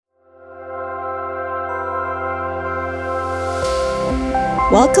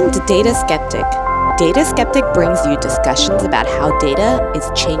Welcome to Data Skeptic. Data Skeptic brings you discussions about how data is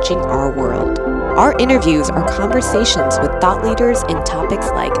changing our world. Our interviews are conversations with thought leaders in topics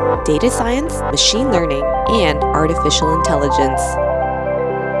like data science, machine learning, and artificial intelligence.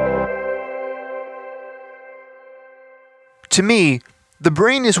 To me, the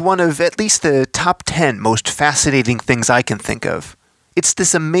brain is one of at least the top 10 most fascinating things I can think of. It's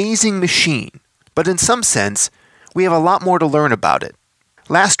this amazing machine, but in some sense, we have a lot more to learn about it.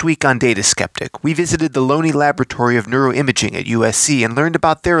 Last week on Data Skeptic, we visited the LONI Laboratory of Neuroimaging at USC and learned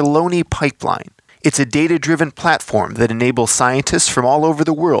about their LONI pipeline. It's a data-driven platform that enables scientists from all over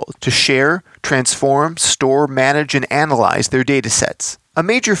the world to share, transform, store, manage, and analyze their datasets. A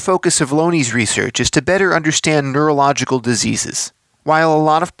major focus of LONI's research is to better understand neurological diseases. While a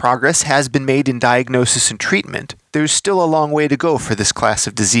lot of progress has been made in diagnosis and treatment, there's still a long way to go for this class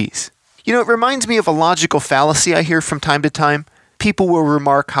of disease. You know, it reminds me of a logical fallacy I hear from time to time. People will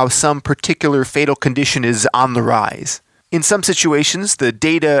remark how some particular fatal condition is on the rise. In some situations, the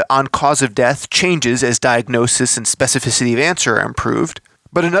data on cause of death changes as diagnosis and specificity of answer are improved,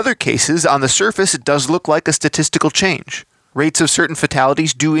 but in other cases, on the surface, it does look like a statistical change. Rates of certain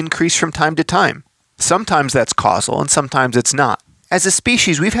fatalities do increase from time to time. Sometimes that's causal, and sometimes it's not. As a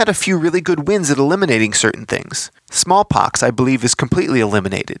species, we've had a few really good wins at eliminating certain things. Smallpox, I believe, is completely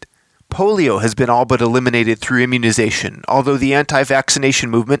eliminated. Polio has been all but eliminated through immunization, although the anti-vaccination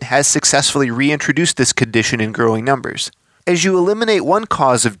movement has successfully reintroduced this condition in growing numbers. As you eliminate one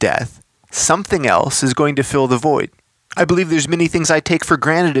cause of death, something else is going to fill the void. I believe there's many things I take for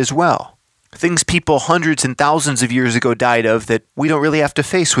granted as well. Things people hundreds and thousands of years ago died of that we don't really have to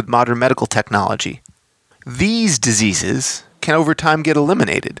face with modern medical technology. These diseases can over time get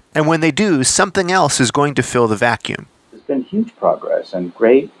eliminated, and when they do, something else is going to fill the vacuum. Been huge progress and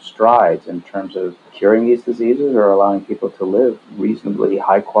great strides in terms of curing these diseases or allowing people to live reasonably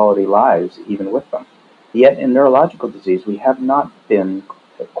high-quality lives even with them. Yet in neurological disease, we have not been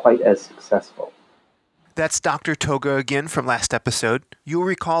quite as successful. That's Dr. Toga again from last episode. You'll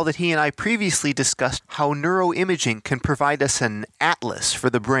recall that he and I previously discussed how neuroimaging can provide us an atlas for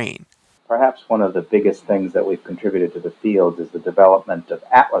the brain. Perhaps one of the biggest things that we've contributed to the field is the development of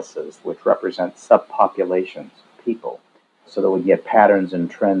atlases, which represent subpopulations of people, so that we get patterns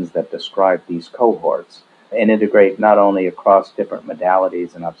and trends that describe these cohorts and integrate not only across different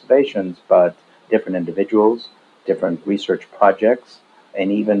modalities and observations, but different individuals, different research projects,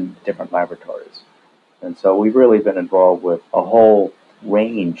 and even different laboratories. And so we've really been involved with a whole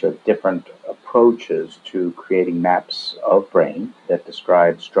range of different approaches to creating maps of brain that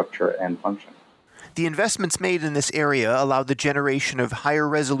describe structure and function. The investments made in this area allow the generation of higher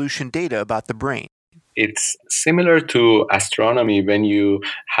resolution data about the brain. It's similar to astronomy. When you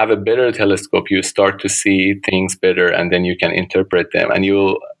have a better telescope, you start to see things better and then you can interpret them and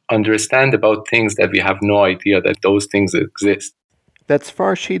you'll understand about things that we have no idea that those things exist. That's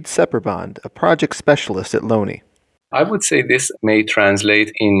Farshid Seperband, a project specialist at LONI. I would say this may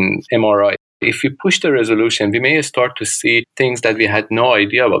translate in MRI. If we push the resolution, we may start to see things that we had no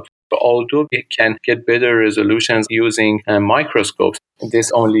idea about. But although we can get better resolutions using microscopes,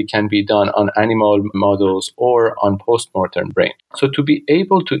 this only can be done on animal models or on post-mortem brain. So to be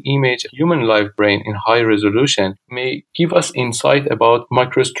able to image human live brain in high resolution may give us insight about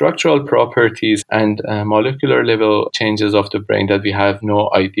microstructural properties and molecular level changes of the brain that we have no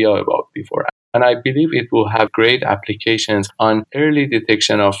idea about before. And I believe it will have great applications on early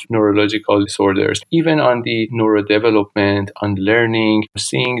detection of neurological disorders, even on the neurodevelopment, on learning,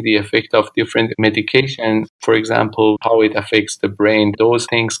 seeing the effect of different medication, for example, how it affects the brain. Those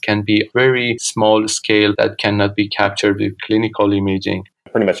things can be very small scale that cannot be captured with clinical imaging.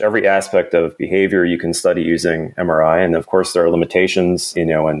 Pretty much every aspect of behavior you can study using MRI. And of course, there are limitations,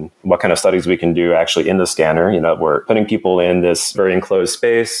 and what kind of studies we can do actually in the scanner. We're putting people in this very enclosed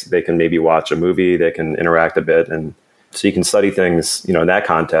space. They can maybe watch a movie. They can interact a bit. And so you can study things, in that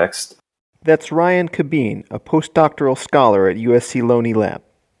context. That's Ryan Kabine, a postdoctoral scholar at USC LONI Lab.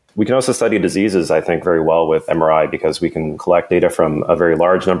 We can also study diseases, I think, very well with MRI because we can collect data from a very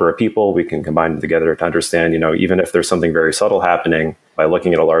large number of people. We can combine them together to understand, even if there's something very subtle happening, by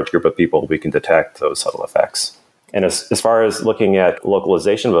looking at a large group of people, we can detect those subtle effects. And as far as looking at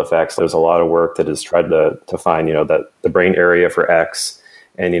localization of effects, there's a lot of work that has tried to find, that the brain area for X.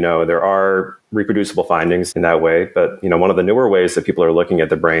 And, there are reproducible findings in that way. But, one of the newer ways that people are looking at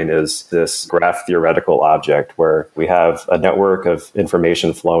the brain is this graph theoretical object where we have a network of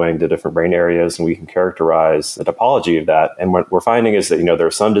information flowing to different brain areas and we can characterize the topology of that. And what we're finding is that, there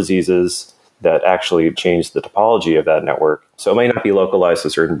are some diseases that actually change the topology of that network. So it may not be localized to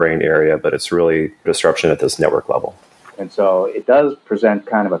a certain brain area, but it's really disruption at this network level. And so it does present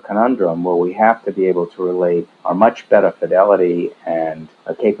kind of a conundrum where we have to be able to relate our much better fidelity and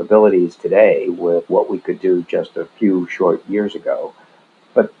capabilities today with what we could do just a few short years ago.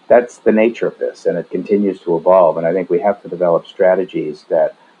 But that's the nature of this, and it continues to evolve. And I think we have to develop strategies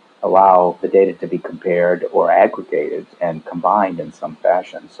that allow the data to be compared or aggregated and combined in some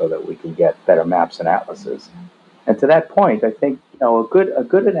fashion so that we can get better maps and atlases. And to that point, I think a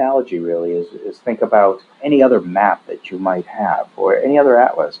good analogy really is think about any other map that you might have, or any other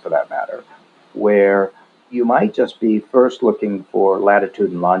atlas for that matter, where you might just be first looking for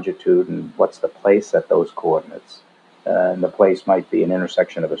latitude and longitude and what's the place at those coordinates. And the place might be an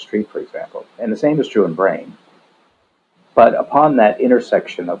intersection of a street, for example. And the same is true in brain. But upon that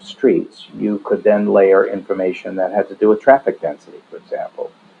intersection of streets, you could then layer information that had to do with traffic density, for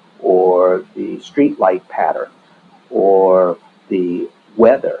example, or the street light pattern, or the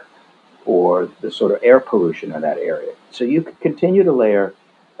weather, or the sort of air pollution in that area. So you could continue to layer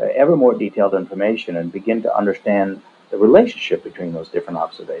ever more detailed information and begin to understand the relationship between those different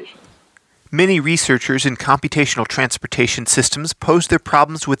observations. Many researchers in computational transportation systems pose their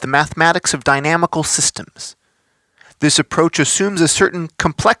problems with the mathematics of dynamical systems. This approach assumes a certain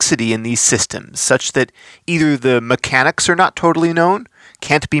complexity in these systems, such that either the mechanics are not totally known,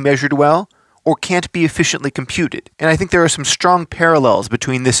 can't be measured well, or can't be efficiently computed. And I think there are some strong parallels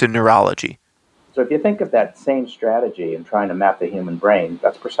between this and neurology. So if you think of that same strategy in trying to map the human brain,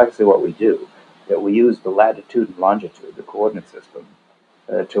 that's precisely what we do. That we use the latitude and longitude, the coordinate system,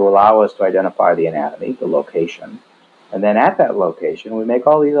 to allow us to identify the anatomy, the location. And then at that location, we make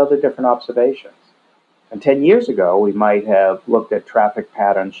all these other different observations. And 10 years ago, we might have looked at traffic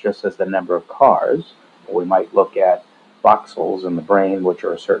patterns just as the number of cars, or we might look at voxels in the brain, which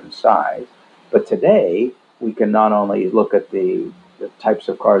are a certain size. But today, we can not only look at the types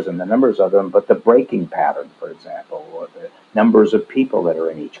of cars and the numbers of them, but the braking pattern, for example, or the numbers of people that are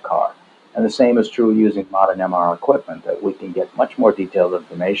in each car. And the same is true using modern MR equipment, that we can get much more detailed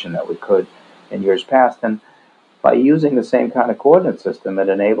information than we could in years past. And by using the same kind of coordinate system, it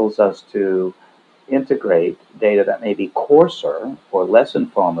enables us to integrate data that may be coarser or less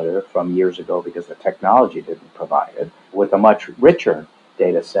informative from years ago because the technology didn't provide it, with a much richer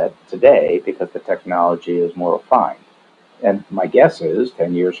data set today because the technology is more refined. And my guess is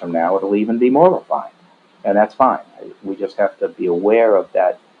 10 years from now, it'll even be more refined. And that's fine. We just have to be aware of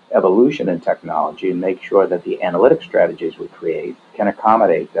that evolution in technology and make sure that the analytic strategies we create can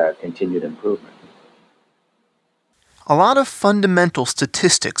accommodate that continued improvement. A lot of fundamental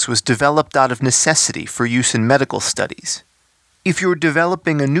statistics was developed out of necessity for use in medical studies. If you're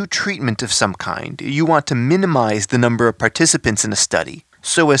developing a new treatment of some kind, you want to minimize the number of participants in a study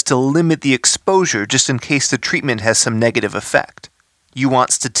so as to limit the exposure just in case the treatment has some negative effect. You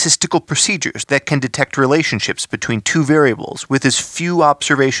want statistical procedures that can detect relationships between two variables with as few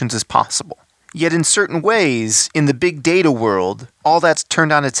observations as possible. Yet in certain ways, in the big data world, all that's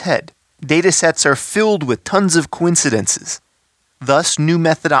turned on its head. Datasets are filled with tons of coincidences. Thus, new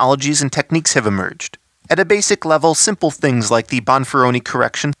methodologies and techniques have emerged. At a basic level, simple things like the Bonferroni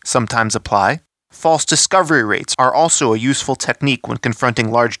correction sometimes apply. False discovery rates are also a useful technique when confronting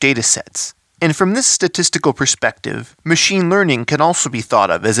large datasets. And from this statistical perspective, machine learning can also be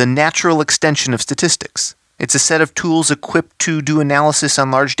thought of as a natural extension of statistics. It's a set of tools equipped to do analysis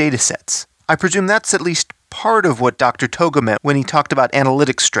on large datasets. I presume that's at least part of what Dr. Toga meant when he talked about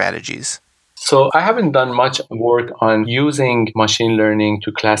analytic strategies. So I haven't done much work on using machine learning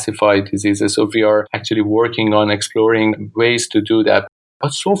to classify diseases. So we are actually working on exploring ways to do that.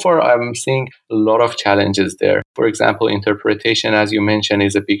 But so far, I'm seeing a lot of challenges there. For example, interpretation, as you mentioned,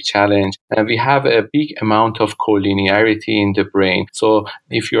 is a big challenge. And we have a big amount of collinearity in the brain. So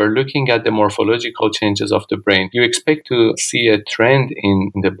if you're looking at the morphological changes of the brain, you expect to see a trend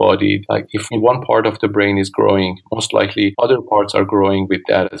in the body. Like if one part of the brain is growing, most likely other parts are growing with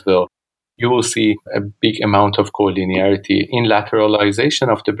that as well. You will see a big amount of collinearity. In lateralization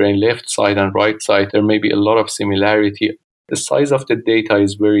of the brain, left side and right side, there may be a lot of similarity. The size of the data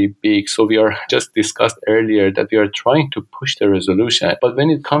is very big. So we are just discussed earlier that we are trying to push the resolution. But when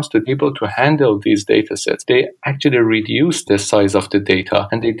it comes to people to handle these data sets, they actually reduce the size of the data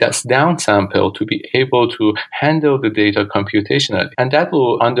and they just downsample to be able to handle the data computationally. And that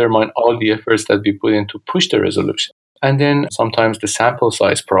will undermine all the efforts that we put in to push the resolution. And then sometimes the sample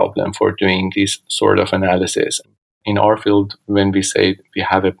size problem for doing this sort of analysis. In our field, when we say we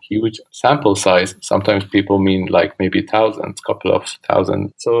have a huge sample size, sometimes people mean like maybe thousands, couple of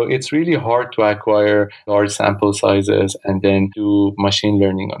thousands. So it's really hard to acquire large sample sizes and then do machine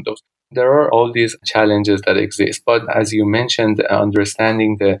learning on those. There are all these challenges that exist, but as you mentioned,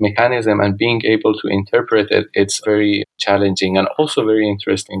 understanding the mechanism and being able to interpret it, it's very challenging and also very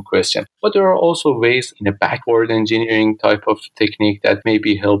interesting question. But there are also ways in a backward engineering type of technique that may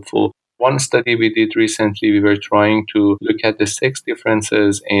be helpful. One study we did recently, we were trying to look at the sex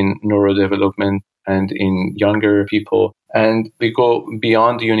differences in neurodevelopment and in younger people. And we go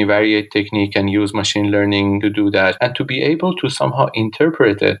beyond the univariate technique and use machine learning to do that. And to be able to somehow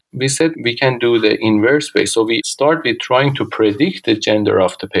interpret it, we said we can do the inverse way. So we start with trying to predict the gender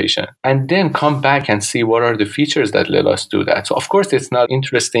of the patient and then come back and see what are the features that let us do that. So of course, it's not an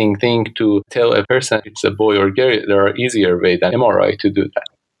interesting thing to tell a person it's a boy or girl. There are easier ways than MRI to do that.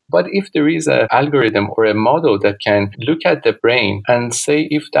 But if there is an algorithm or a model that can look at the brain and say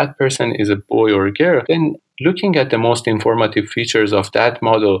if that person is a boy or a girl, then looking at the most informative features of that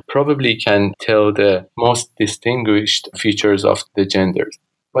model probably can tell the most distinguished features of the genders.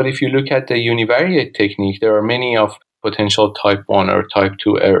 But if you look at the univariate technique, there are many of potential type 1 or type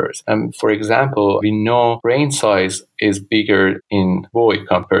 2 errors. And for example, we know brain size is bigger in boy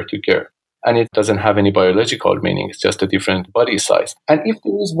compared to girl. And it doesn't have any biological meaning. It's just a different body size. And if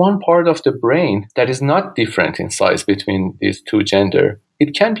there is one part of the brain that is not different in size between these two genders,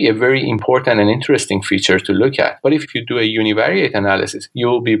 it can be a very important and interesting feature to look at. But if you do a univariate analysis, you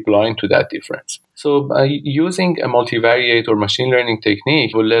will be blind to that difference. So using a multivariate or machine learning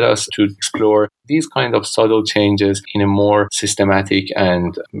technique will let us to explore these kind of subtle changes in a more systematic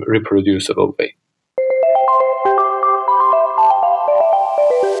and reproducible way.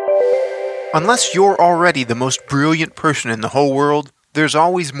 Unless you're already the most brilliant person in the whole world, there's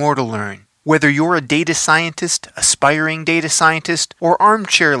always more to learn. Whether you're a data scientist, aspiring data scientist, or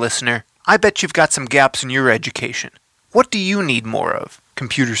armchair listener, I bet you've got some gaps in your education. What do you need more of?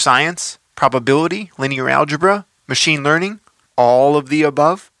 Computer science? Probability? Linear algebra? Machine learning? All of the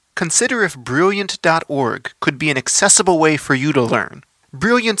above? Consider if Brilliant.org could be an accessible way for you to learn.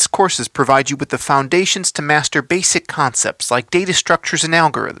 Brilliant's courses provide you with the foundations to master basic concepts like data structures and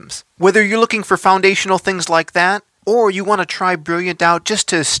algorithms. Whether you're looking for foundational things like that, or you want to try Brilliant out just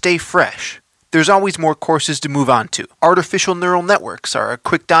to stay fresh, there's always more courses to move on to. Artificial neural networks are a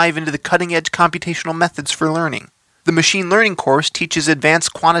quick dive into the cutting-edge computational methods for learning. The machine learning course teaches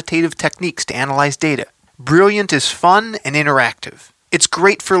advanced quantitative techniques to analyze data. Brilliant is fun and interactive. It's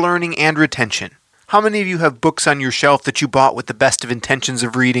great for learning and retention. How many of you have books on your shelf that you bought with the best of intentions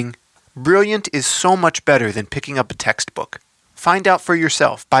of reading? Brilliant is so much better than picking up a textbook. Find out for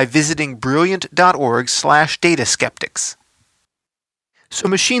yourself by visiting brilliant.org/data skeptics. So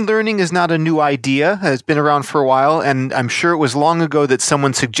machine learning is not a new idea. It's been around for a while, and I'm sure it was long ago that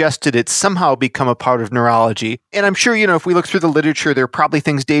someone suggested it somehow become a part of neurology. And I'm sure, if we look through the literature, there are probably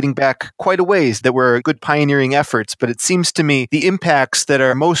things dating back quite a ways that were good pioneering efforts. But it seems to me the impacts that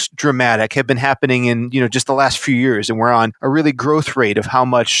are most dramatic have been happening in, just the last few years. And we're on a really growth rate of how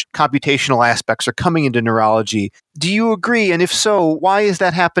much computational aspects are coming into neurology. Do you agree? And if so, why is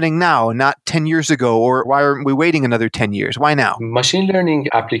that happening now, not 10 years ago? Or why aren't we waiting another 10 years? Why now? Machine learning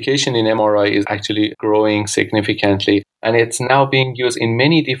application in MRI is actually growing significantly. And it's now being used in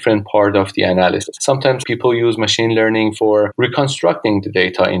many different parts of the analysis. Sometimes people use machine learning for reconstructing the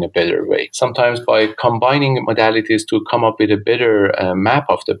data in a better way. Sometimes by combining modalities to come up with a better map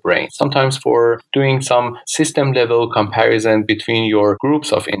of the brain. Sometimes for doing some system-level comparison between your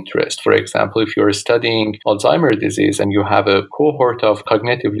groups of interest. For example, if you're studying Alzheimer's disease and you have a cohort of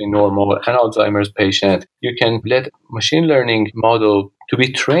cognitively normal and Alzheimer's patient, you can let machine learning model to be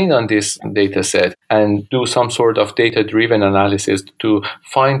trained on this data set and do some sort of data-driven analysis to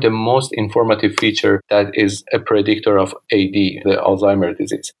find the most informative feature that is a predictor of AD, the Alzheimer's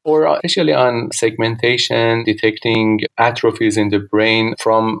disease. Or especially on segmentation, detecting atrophies in the brain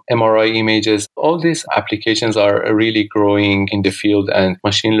from MRI images. All these applications are really growing in the field, and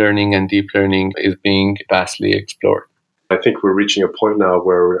machine learning and deep learning is being vastly explored. I think we're reaching a point now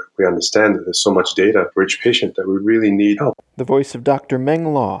where we understand that there's so much data for each patient that we really need help. The voice of Dr.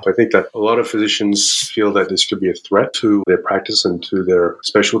 Meng Law. I think that a lot of physicians feel that this could be a threat to their practice and to their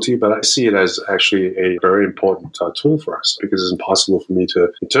specialty, but I see it as actually a very important tool for us because it's impossible for me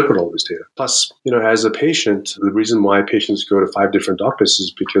to interpret all this data. Plus, as a patient, the reason why patients go to 5 different doctors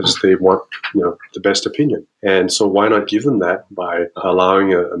is because they want, the best opinion. And so why not give them that by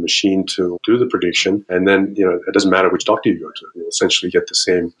allowing a machine to do the prediction? And then, it doesn't matter which doctor you go to. You'll essentially get the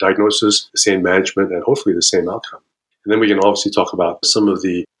same diagnosis, the same management, and hopefully the same outcome. And then we can obviously talk about some of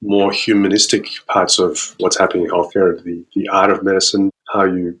the more humanistic parts of what's happening in healthcare, the art of medicine, how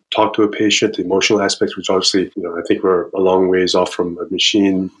you talk to a patient, the emotional aspects, which obviously, I think we're a long ways off from a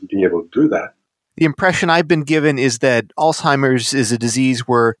machine being able to do that. The impression I've been given is that Alzheimer's is a disease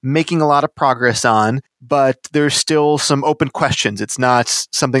we're making a lot of progress on, but there's still some open questions. It's not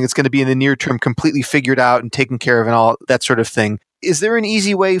something that's going to be in the near term completely figured out and taken care of and all that sort of thing. Is there an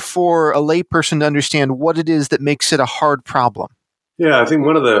easy way for a layperson to understand what it is that makes it a hard problem? Yeah, I think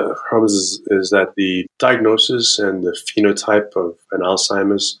one of the problems is that the diagnosis and the phenotype of an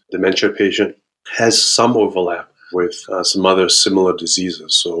Alzheimer's dementia patient has some overlap with some other similar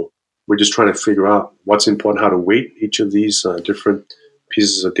diseases. So we're just trying to figure out what's important, how to weight each of these different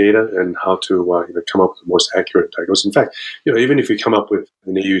pieces of data and how to come up with the most accurate diagnosis. In fact, even if you come up with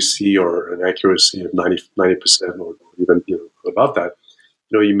an AUC or an accuracy of 90% or even above that,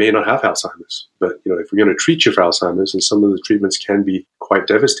 you may not have Alzheimer's. But if we're going to treat you for Alzheimer's, and some of the treatments can be quite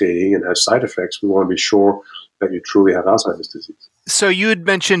devastating and have side effects, we want to be sure that you truly have Alzheimer's disease. So you had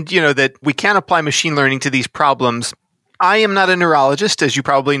mentioned, that we can apply machine learning to these problems. I am not a neurologist, as you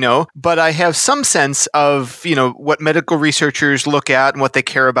probably know, but I have some sense of, what medical researchers look at and what they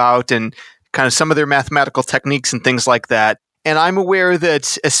care about and kind of some of their mathematical techniques and things like that. And I'm aware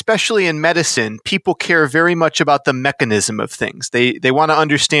that, especially in medicine, people care very much about the mechanism of things. They want to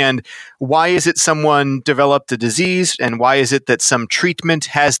understand, why is it someone developed a disease and why is it that some treatment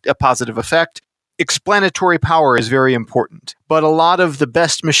has a positive effect? Explanatory power is very important. But a lot of the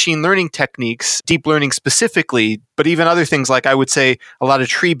best machine learning techniques, deep learning specifically, but even other things like, I would say, a lot of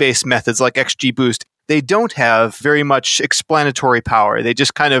tree-based methods like XGBoost, they don't have very much explanatory power. They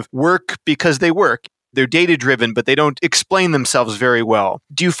just kind of work because they work. They're data-driven, but they don't explain themselves very well.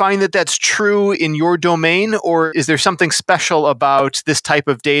 Do you find that that's true in your domain, or is there something special about this type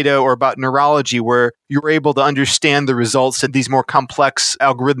of data or about neurology where you're able to understand the results that these more complex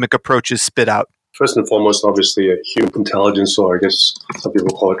algorithmic approaches spit out? First and foremost, obviously, human intelligence, or I guess some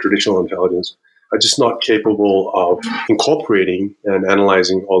people call it traditional intelligence, are just not capable of incorporating and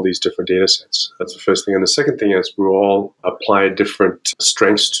analyzing all these different data sets. That's the first thing. And the second thing is we all apply different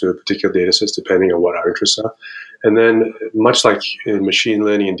strengths to particular data sets depending on what our interests are. And then much like in machine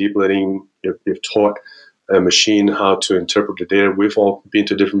learning and deep learning, you've taught a machine how to interpret the data. We've all been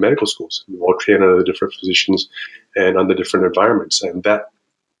to different medical schools. We've all trained under different physicians and under different environments. And that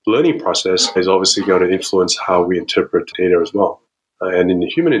learning process is obviously going to influence how we interpret data as well. And in the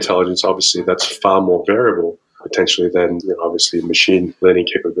human intelligence, obviously, that's far more variable, potentially, than obviously machine learning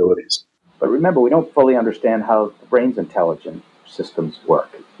capabilities. But remember, we don't fully understand how the brain's intelligent systems work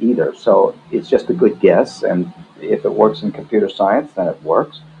either. So it's just a good guess. And if it works in computer science, then it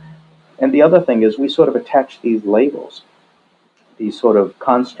works. And the other thing is we sort of attach these labels, these sort of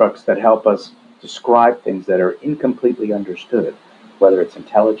constructs that help us describe things that are incompletely understood, whether it's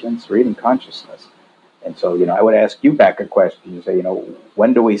intelligence or even consciousness. And so, I would ask you back a question. You say,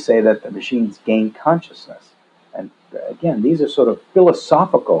 when do we say that the machines gain consciousness? And again, these are sort of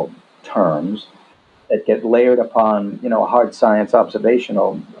philosophical terms that get layered upon, hard science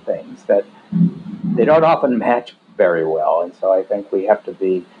observational things that they don't often match very well. And so I think we have to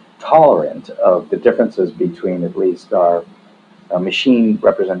be tolerant of the differences between at least our machine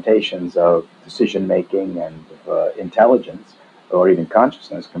representations of decision-making and intelligence, or even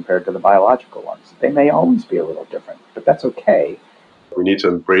consciousness, compared to the biological ones. They may always be a little different, but that's okay. We need to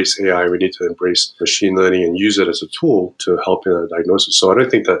embrace AI, we need to embrace machine learning and use it as a tool to help in a diagnosis. So I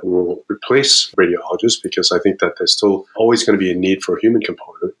don't think that we'll replace radiologists, because I think that there's still always going to be a need for a human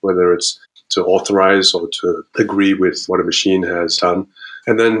component, whether it's to authorize or to agree with what a machine has done,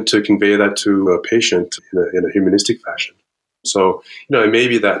 and then to convey that to a patient in a humanistic fashion. So, it may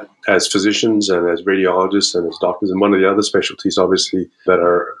be that as physicians and as radiologists and as doctors, and one of the other specialties, obviously, that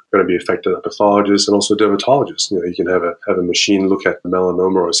are going to be affected are pathologists and also dermatologists. You can have a machine look at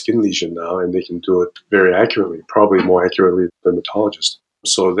melanoma or a skin lesion now, and they can do it very accurately, probably more accurately than a dermatologist.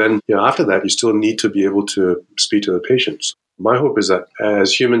 So then, after that, you still need to be able to speak to the patients. My hope is that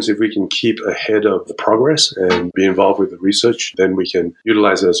as humans, if we can keep ahead of the progress and be involved with the research, then we can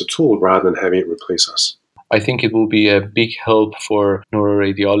utilize it as a tool rather than having it replace us. I think it will be a big help for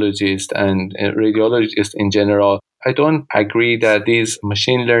neuroradiologists and radiologists in general. I don't agree that these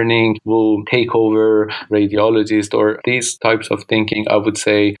machine learning will take over radiologists or these types of thinking. I would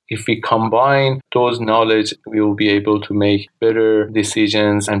say if we combine those knowledge, we will be able to make better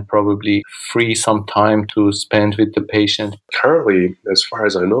decisions and probably free some time to spend with the patient. Currently, as far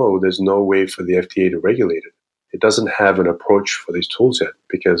as I know, there's no way for the FDA to regulate it. It doesn't have an approach for these tools yet,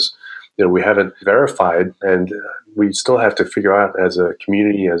 because we haven't verified, and we still have to figure out as a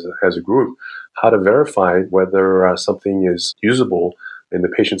community, as a group, how to verify whether something is usable in the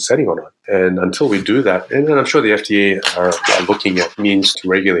patient setting or not. And until we do that, and I'm sure the FDA are looking at means to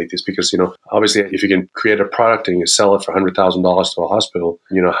regulate this because, obviously if you can create a product and you sell it for $100,000 to a hospital,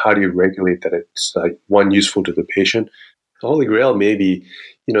 how do you regulate that it's one, useful to the patient? The Holy Grail may be,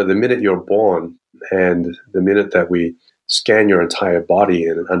 the minute you're born and the minute that we scan your entire body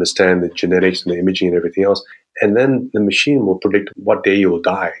and understand the genetics and the imaging and everything else, and then the machine will predict what day you will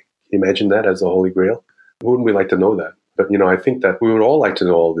die. Can you imagine that as the Holy Grail? Wouldn't we like to know that? But, I think that we would all like to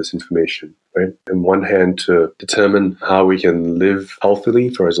know all this information, right? On one hand, to determine how we can live healthily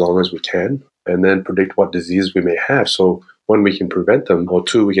for as long as we can, and then predict what disease we may have. So, one, we can prevent them, or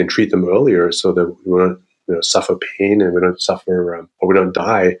two, we can treat them earlier so that we don't suffer pain and we don't suffer or we don't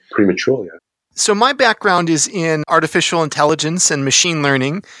die prematurely. So my background is in artificial intelligence and machine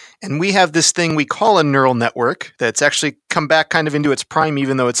learning, and we have this thing we call a neural network that's actually come back kind of into its prime,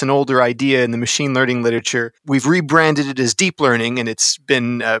 even though it's an older idea in the machine learning literature. We've rebranded it as deep learning, and it's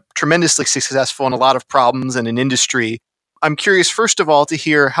been tremendously successful in a lot of problems and in industry. I'm curious, first of all, to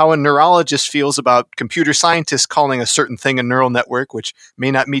hear how a neurologist feels about computer scientists calling a certain thing a neural network, which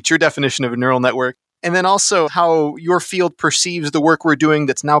may not meet your definition of a neural network, and then also how your field perceives the work we're doing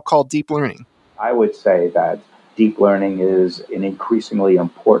that's now called deep learning. I would say that deep learning is an increasingly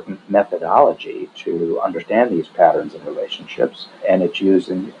important methodology to understand these patterns and relationships, and it's used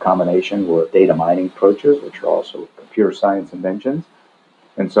in combination with data mining approaches, which are also computer science inventions.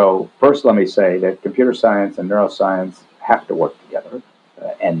 And so first let me say that computer science and neuroscience have to work together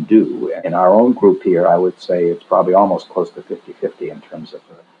and do. In our own group here, I would say it's probably almost close to 50-50 in terms of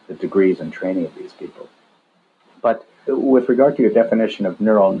the degrees and training of these people. But with regard to your definition of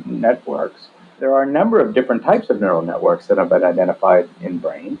neural networks, there are a number of different types of neural networks that have been identified in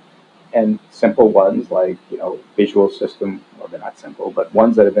brain, and simple ones like, visual system, well, they're not simple, but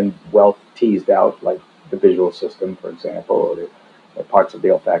ones that have been well teased out, like the visual system, for example, or parts of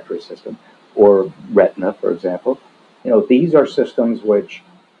the olfactory system, or retina, for example. These are systems which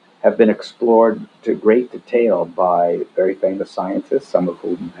have been explored to great detail by very famous scientists, some of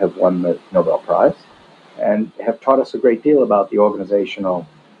whom have won the Nobel Prize, and have taught us a great deal about the organizational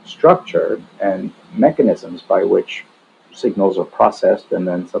structure and mechanisms by which signals are processed and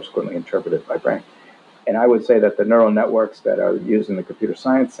then subsequently interpreted by brain. And I would say that the neural networks that are used in the computer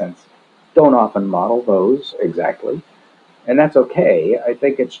science sense don't often model those exactly. And that's okay. I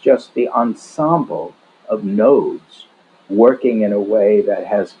think it's just the ensemble of nodes working in a way that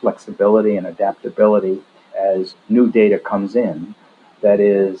has flexibility and adaptability as new data comes in that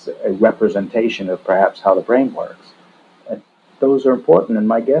is a representation of perhaps how the brain works. Those are important, and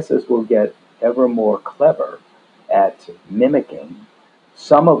my guess is we'll get ever more clever at mimicking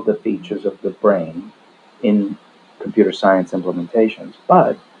some of the features of the brain in computer science implementations.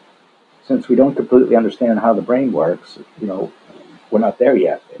 But since we don't completely understand how the brain works, we're not there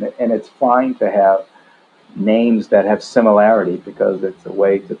yet. And it's fine to have names that have similarity because it's a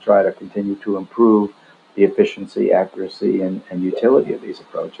way to try to continue to improve the efficiency, accuracy, and utility of these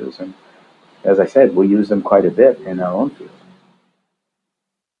approaches. And as I said, we use them quite a bit in our own field.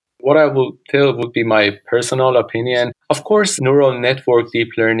 What I will tell would be my personal opinion. Of course, neural network, deep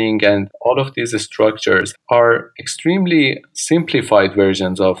learning, and all of these structures are extremely simplified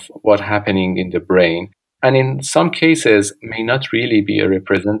versions of what's happening in the brain. And in some cases, may not really be a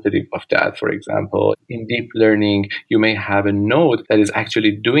representative of that. For example, in deep learning, you may have a node that is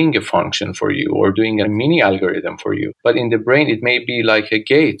actually doing a function for you or doing a mini algorithm for you. But in the brain, it may be like a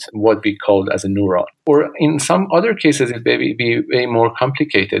gate, what we call as a neuron. Or in some other cases, it may be way more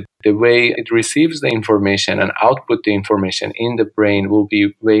complicated. The way it receives the information and output the information in the brain will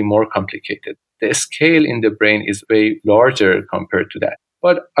be way more complicated. The scale in the brain is way larger compared to that.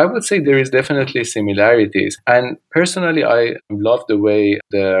 But I would say there is definitely similarities. And personally, I love the way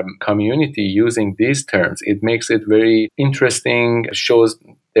the community using these terms. It makes it very interesting, shows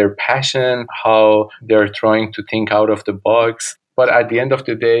their passion, how they're trying to think out of the box. But at the end of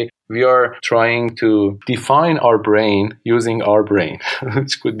the day, we are trying to define our brain using our brain,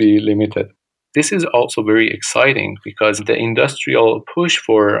 which could be limited. This is also very exciting because the industrial push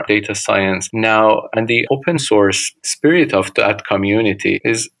for data science now and the open source spirit of that community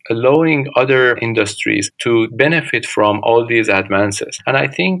is allowing other industries to benefit from all these advances. And I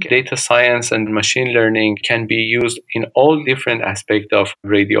think data science and machine learning can be used in all different aspects of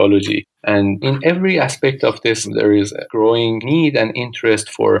radiology. And in every aspect of this, there is a growing need and interest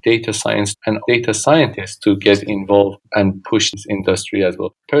for data science and data scientists to get involved and push this industry as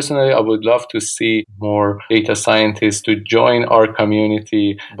well. Personally, I would love to see more data scientists to join our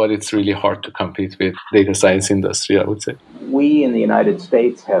community, but it's really hard to compete with data science industry, I would say. We in the United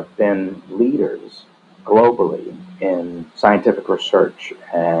States have been leaders globally in scientific research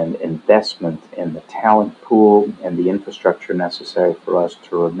and investment in the talent pool and the infrastructure necessary for us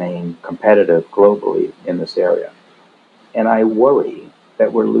to remain competitive globally in this area. And I worry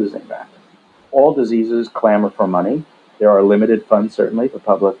that we're losing that. All diseases clamor for money. There are limited funds, certainly. The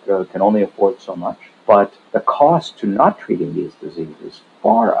public can only afford so much. But the cost to not treating these diseases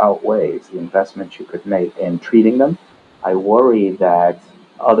far outweighs the investment you could make in treating them. I worry that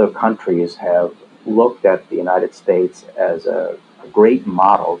other countries have looked at the United States as a great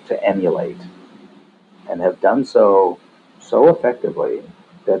model to emulate and have done so effectively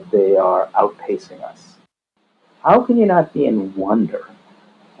that they are outpacing us. How can you not be in wonder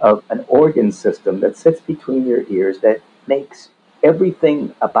of an organ system that sits between your ears that makes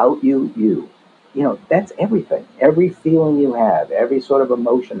everything about you, you? You know, that's everything. Every feeling you have, every sort of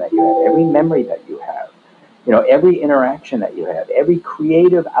emotion that you have, every memory that you have, you know, every interaction that you have, every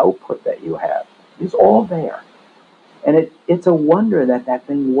creative output that you have is all there. And it's a wonder that that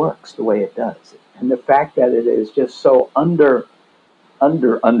thing works the way it does. And the fact that it is just so understood,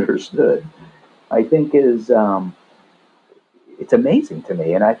 I think is, it's amazing to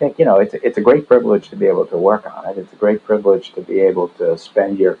me. And I think, you know, it's a great privilege to be able to work on it. It's a great privilege to be able to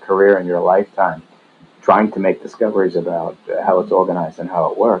spend your career and your lifetime trying to make discoveries about how it's organized and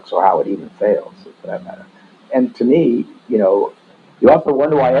how it works, or how it even fails, for that matter. And to me, you know, you often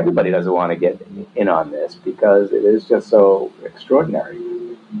wonder why everybody doesn't want to get in on this, because it is just so extraordinary.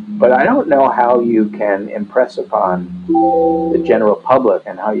 But I don't know how you can impress upon the general public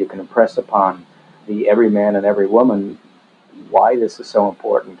and how you can impress upon the every man and every woman why this is so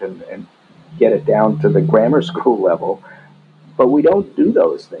important, and get it down to the grammar school level. But we don't do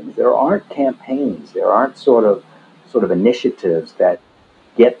those things. There aren't campaigns. There aren't sort of initiatives that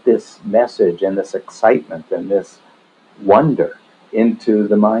get this message and this excitement and this wonder into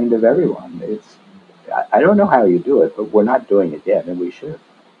the mind of everyone. I don't know how you do it, but we're not doing it yet, and we should.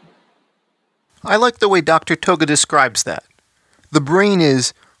 I like the way Dr. Toga describes that. The brain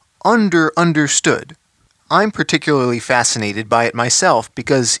is understood. I'm particularly fascinated by it myself,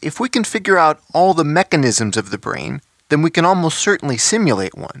 because if we can figure out all the mechanisms of the brain, then we can almost certainly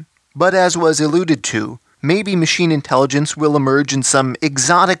simulate one. But as was alluded to, maybe machine intelligence will emerge in some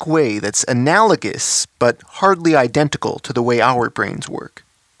exotic way that's analogous, but hardly identical to the way our brains work.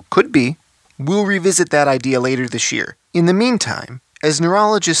 Could be. We'll revisit that idea later this year. In the meantime, as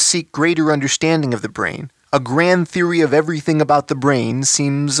neurologists seek greater understanding of the brain, a grand theory of everything about the brain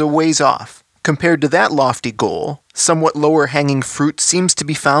seems a ways off. Compared to that lofty goal, somewhat lower-hanging fruit seems to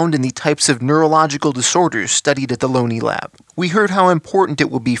be found in the types of neurological disorders studied at the LONI lab. We heard how important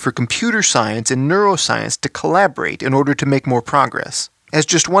it will be for computer science and neuroscience to collaborate in order to make more progress. As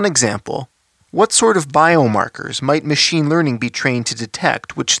just one example, what sort of biomarkers might machine learning be trained to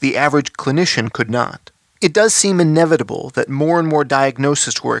detect which the average clinician could not? It does seem inevitable that more and more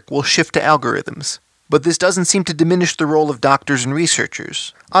diagnosis work will shift to algorithms, but this doesn't seem to diminish the role of doctors and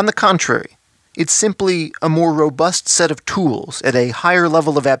researchers. On the contrary, it's simply a more robust set of tools at a higher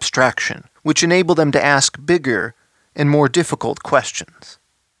level of abstraction, which enable them to ask bigger and more difficult questions.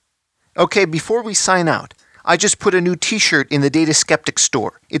 Okay, before we sign out, I just put a new t-shirt in the Data Skeptic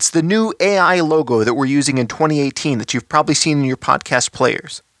store. It's the new AI logo that we're using in 2018 that you've probably seen in your podcast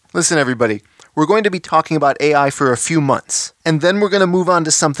players. Listen, everybody, we're going to be talking about AI for a few months, and then we're going to move on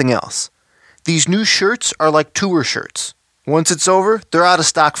to something else. These new shirts are like tour shirts. Once it's over, they're out of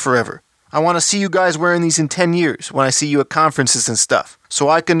stock forever. I want to see you guys wearing these in 10 years when I see you at conferences and stuff, so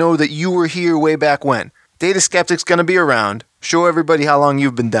I can know that you were here way back when. Data Skeptic's going to be around. Show everybody how long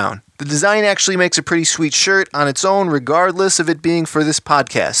you've been down. The design actually makes a pretty sweet shirt on its own, regardless of it being for this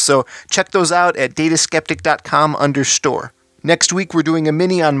podcast, so check those out at dataskeptic.com under store. Next week, we're doing a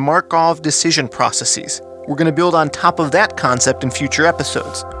mini on Markov decision processes. We're going to build on top of that concept in future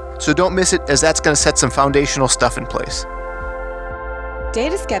episodes, so don't miss it, as that's going to set some foundational stuff in place.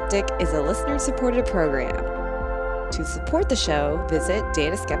 Data Skeptic is a listener-supported program. To support the show, visit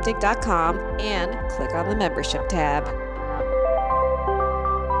dataskeptic.com and click on the membership tab.